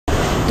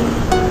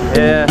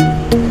Yeah.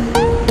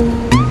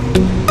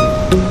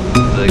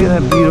 Look at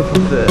that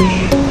beautiful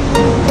fish.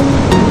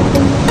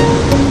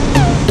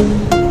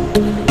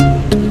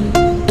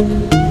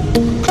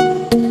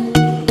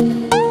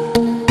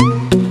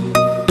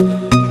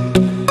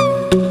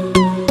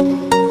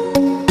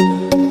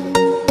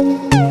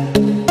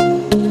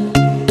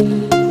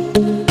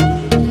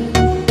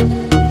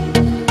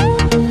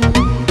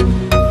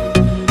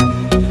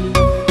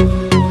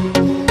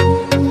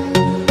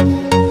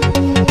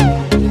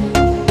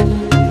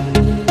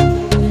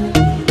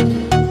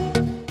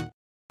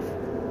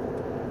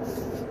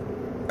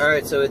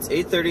 Alright, so it's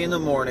 8:30 in the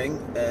morning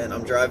and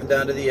I'm driving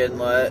down to the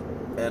inlet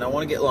and I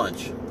want to get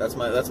lunch. That's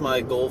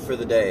my goal for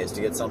the day, is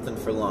to get something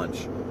for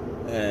lunch.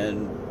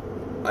 And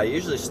I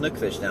usually snook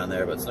fish down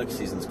there, but snook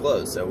season's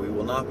closed, so we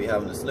will not be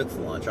having a snook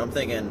for lunch. I'm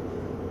thinking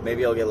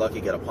maybe I'll get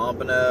lucky, get a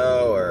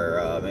pompano,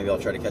 or maybe I'll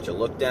try to catch a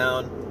look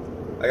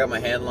down. I got my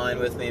hand line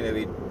with me,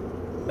 maybe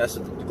mess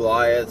with the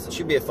Goliaths. It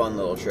should be a fun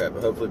little trip,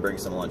 but hopefully bring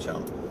some lunch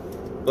home.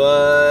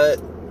 But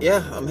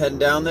yeah, I'm heading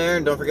down there,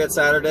 and don't forget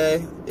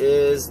Saturday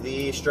is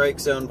the Strike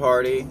Zone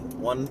party,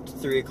 1 to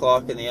 3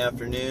 o'clock in the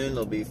afternoon.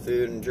 There'll be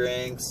food and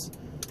drinks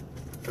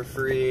for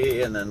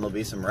free, and then there'll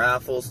be some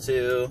raffles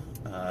too.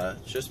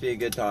 It's just be a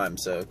good time,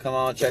 so come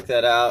on, check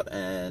that out,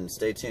 and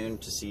stay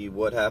tuned to see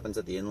what happens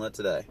at the inlet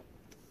today.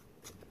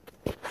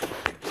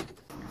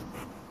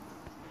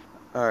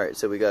 Alright,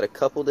 so we got a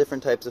couple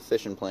different types of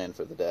fishing planned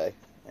for the day,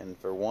 and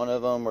for one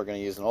of them we're going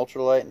to use an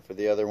ultralight, and for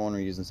the other one we're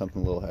using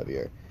something a little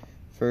heavier.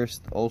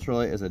 First,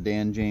 ultralight is a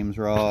Dan James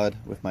rod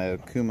with my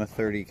Okuma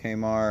 30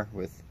 Kmar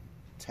with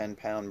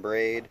 10-pound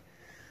braid.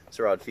 This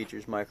rod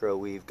features micro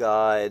weave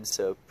guides,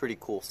 so pretty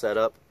cool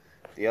setup.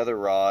 The other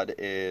rod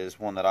is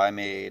one that I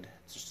made.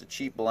 It's just a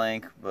cheap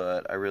blank,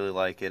 but I really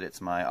like it. It's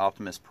my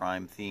Optimus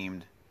Prime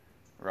themed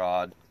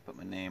rod. Put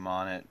my name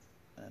on it,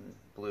 and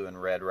blue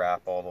and red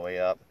wrap all the way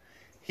up.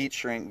 Heat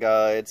shrink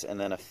guides, and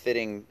then a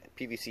fitting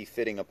PVC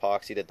fitting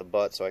epoxied at the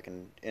butt so I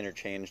can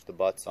interchange the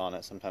butts on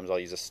it. Sometimes I'll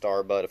use a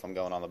star butt if I'm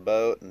going on the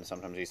boat, and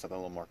sometimes I use something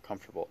a little more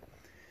comfortable.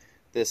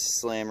 This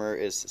slammer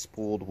is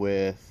spooled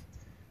with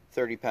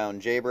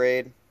 30-pound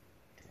J-braid,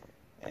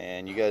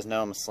 and you guys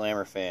know I'm a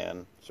slammer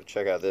fan, so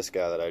check out this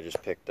guy that I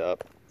just picked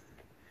up.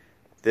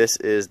 This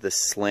is the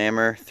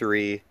Slammer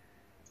 3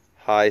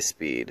 High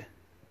Speed,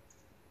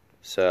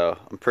 so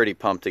I'm pretty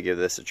pumped to give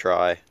this a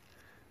try.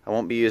 I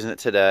won't be using it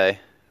today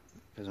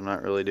because I'm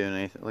not really doing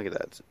anything. Look at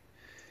that.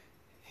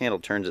 Handle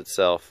turns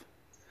itself.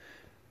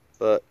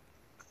 But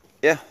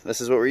yeah,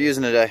 this is what we're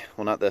using today.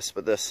 Well, not this,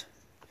 but this.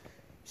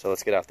 So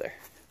let's get out there.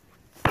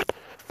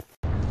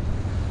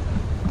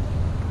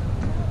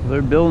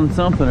 They're building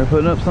something. They're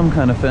putting up some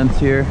kind of fence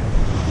here.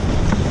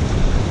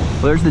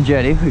 Well, there's the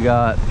jetty. We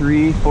got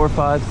 3, 4,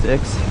 5,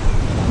 6,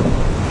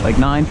 like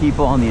 9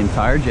 people on the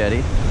entire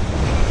jetty.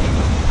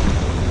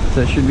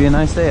 So it should be a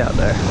nice day out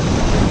there.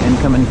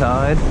 Incoming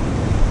tide.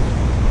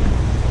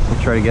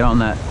 We'll try to get on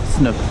that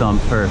snook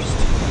thump first.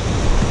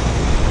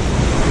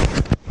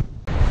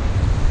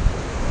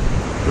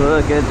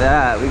 Look at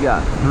that. We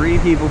got 3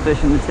 people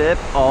fishing the tip,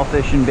 all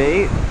fishing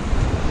bait.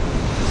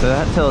 So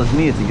that tells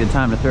me it's a good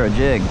time to throw a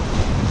jig.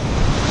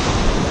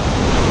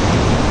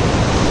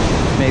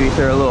 Maybe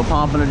throw a little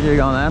pompano jig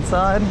on that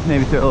side,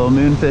 maybe throw a little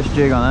moonfish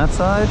jig on that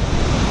side,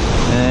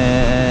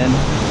 and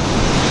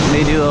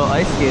maybe do a little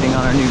ice skating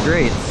on our new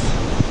grates.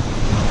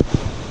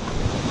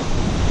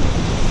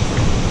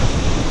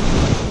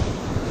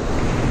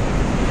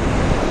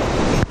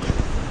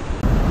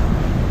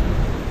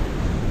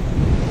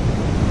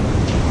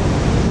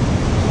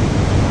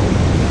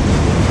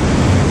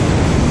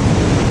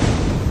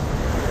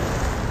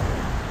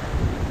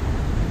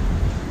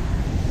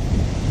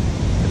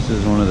 This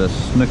is one of the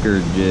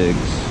Snooker jigs.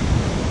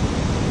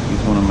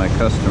 He's one of my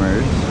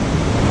customers.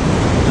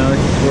 No,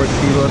 he supports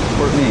people that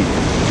support me.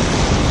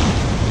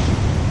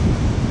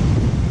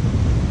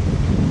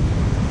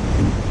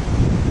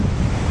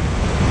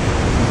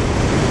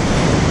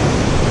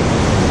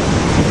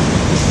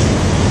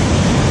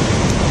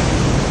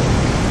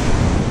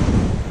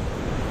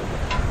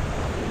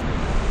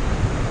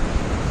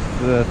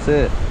 So that's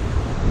it.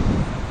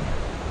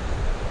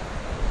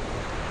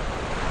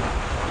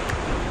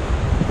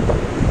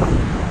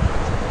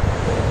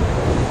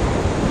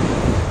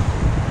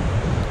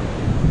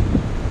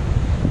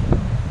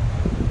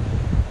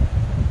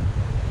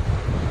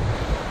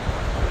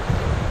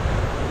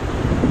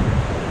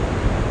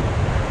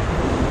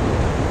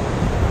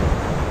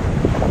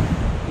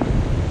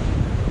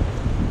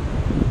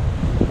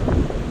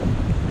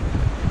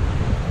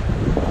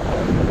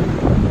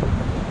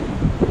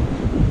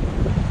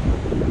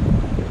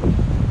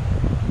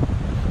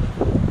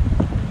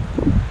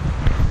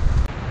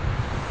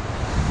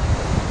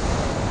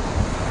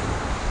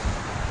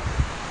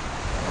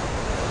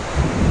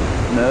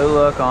 No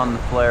luck on the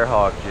flare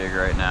hawk jig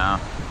right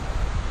now.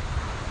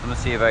 I'm gonna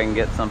see if I can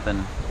get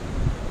something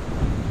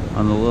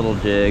on the little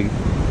jig. And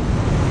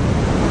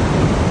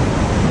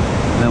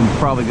then we'll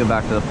probably go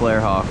back to the flare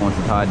hawk once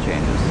the tide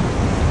changes.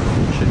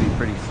 It should be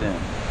pretty soon.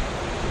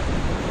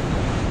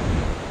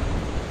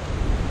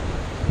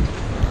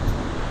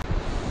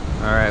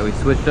 Alright, we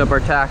switched up our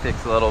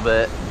tactics a little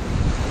bit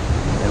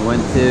and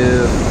went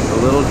to a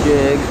little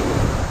jig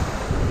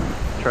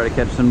to try to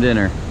catch some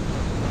dinner.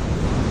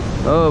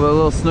 Oh, but a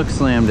little snook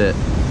slammed it.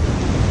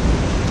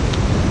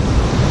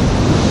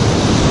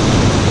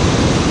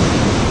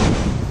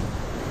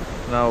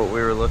 Not what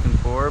we were looking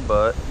for,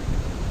 but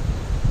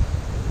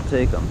we'll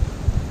take them.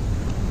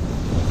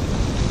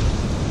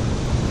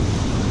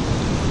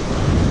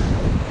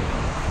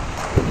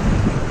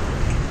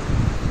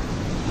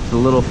 It's a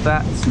little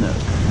fat snook.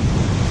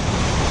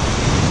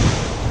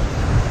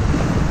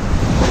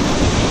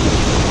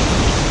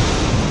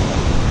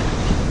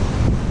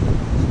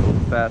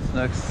 Little fat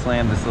snook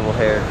slammed this little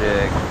hair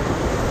jig.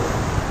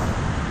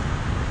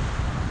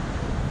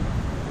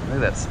 Look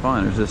at that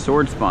spine. There's a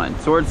sword spine.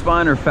 Sword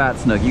spine or fat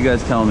snook? You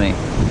guys tell me.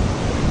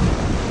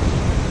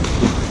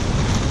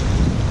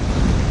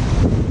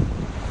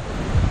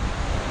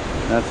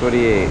 That's what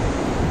he ate.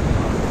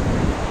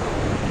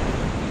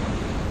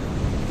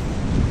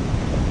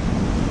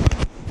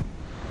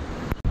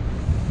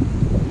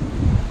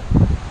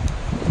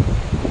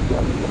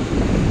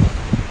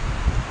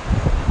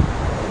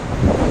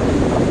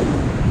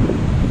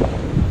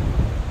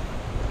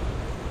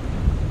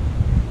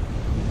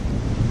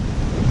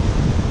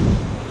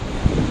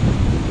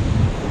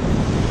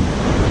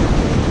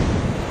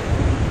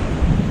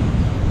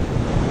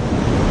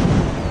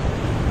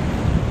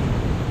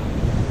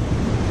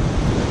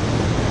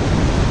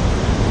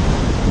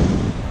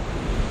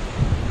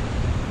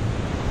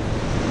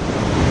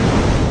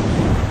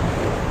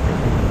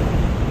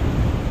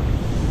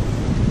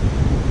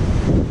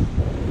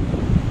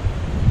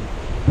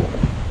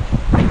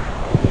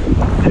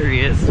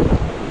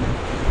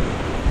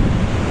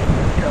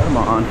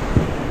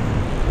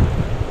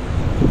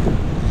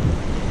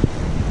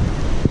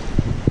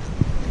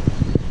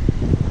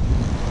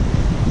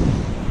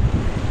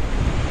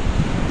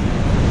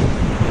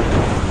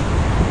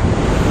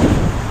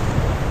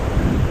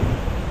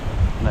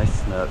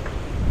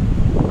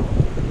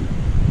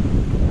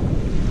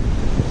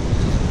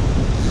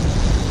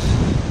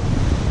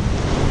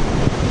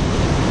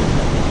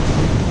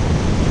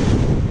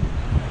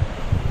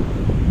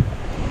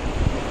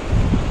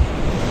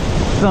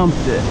 Thumped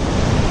it.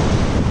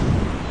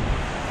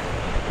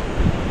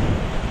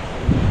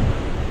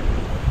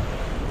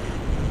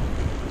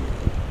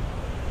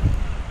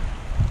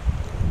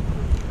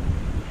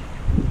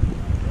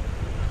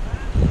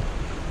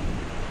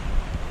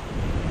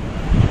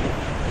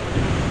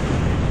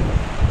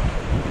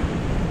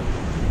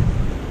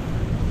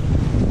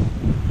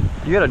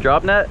 You got a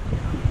drop net?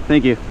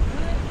 Thank you.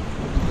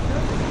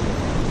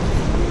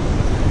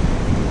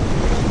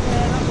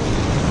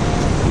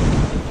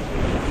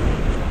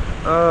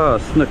 Oh,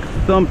 Snook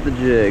thumped the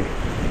jig.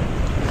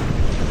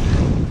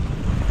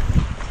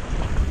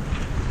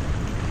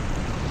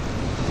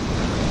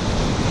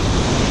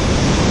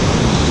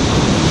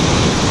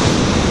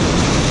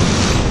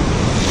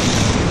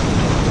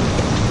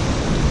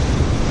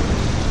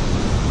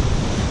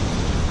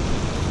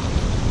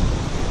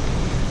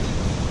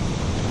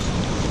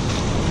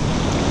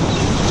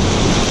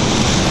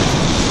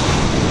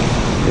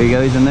 There you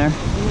go, he's in there.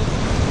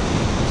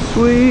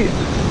 Sweet.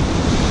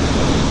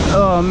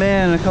 Oh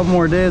man, in a couple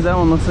more days, that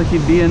one looks like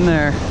he'd be in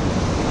there.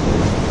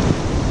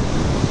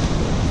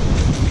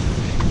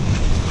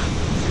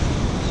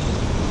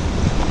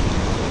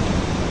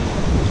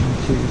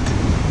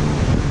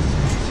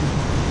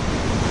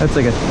 That's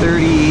like a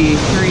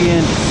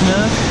 33-inch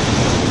snook.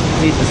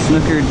 It's a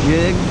snooker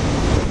jig.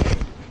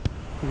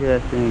 Look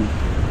at that thing.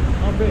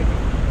 How big?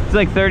 It's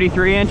like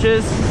 33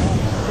 inches.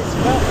 It's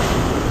fat.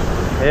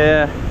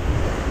 Yeah.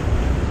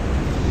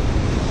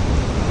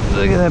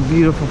 Look at that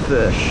beautiful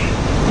fish.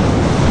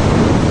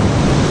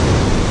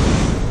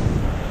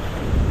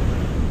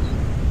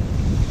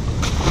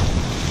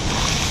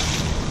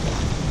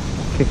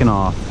 Kicking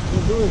off.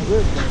 You're doing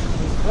good, man.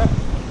 It's fat.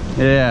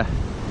 Yeah.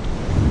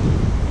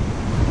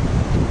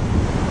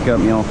 Got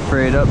me all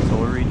frayed up, so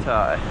we'll retie.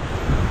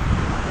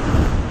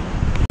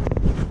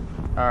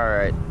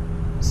 Alright.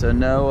 So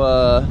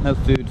no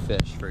food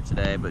fish for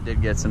today, but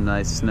did get some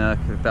nice snook.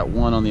 We've got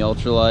one on the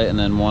ultralight and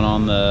then one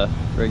on the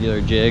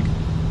regular jig,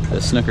 the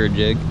snooker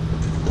jig.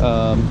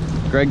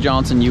 Greg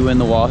Johnson, you win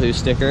the Wahoo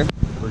sticker.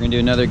 We're gonna do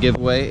another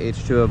giveaway,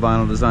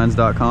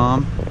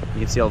 h2ovinyldesigns.com. You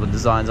can see all the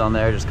designs on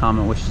there. Just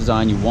comment which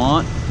design you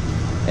want,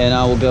 and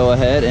I will go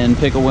ahead and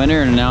pick a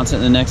winner and announce it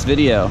in the next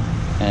video.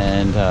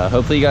 And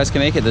hopefully you guys can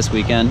make it this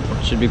weekend.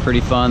 Should be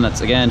pretty fun. That's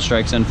again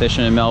Strike Zone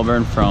Fishing in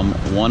Melbourne from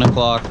 1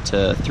 o'clock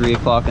to 3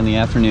 o'clock in the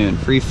afternoon.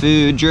 Free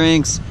food,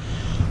 drinks,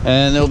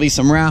 and there'll be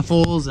some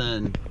raffles,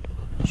 and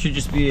it should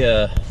just be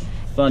a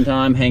fun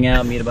time. Hang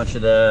out, meet a bunch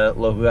of the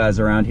local guys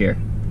around here.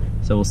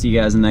 So we'll see you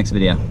guys in the next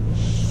video.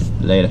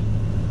 Later.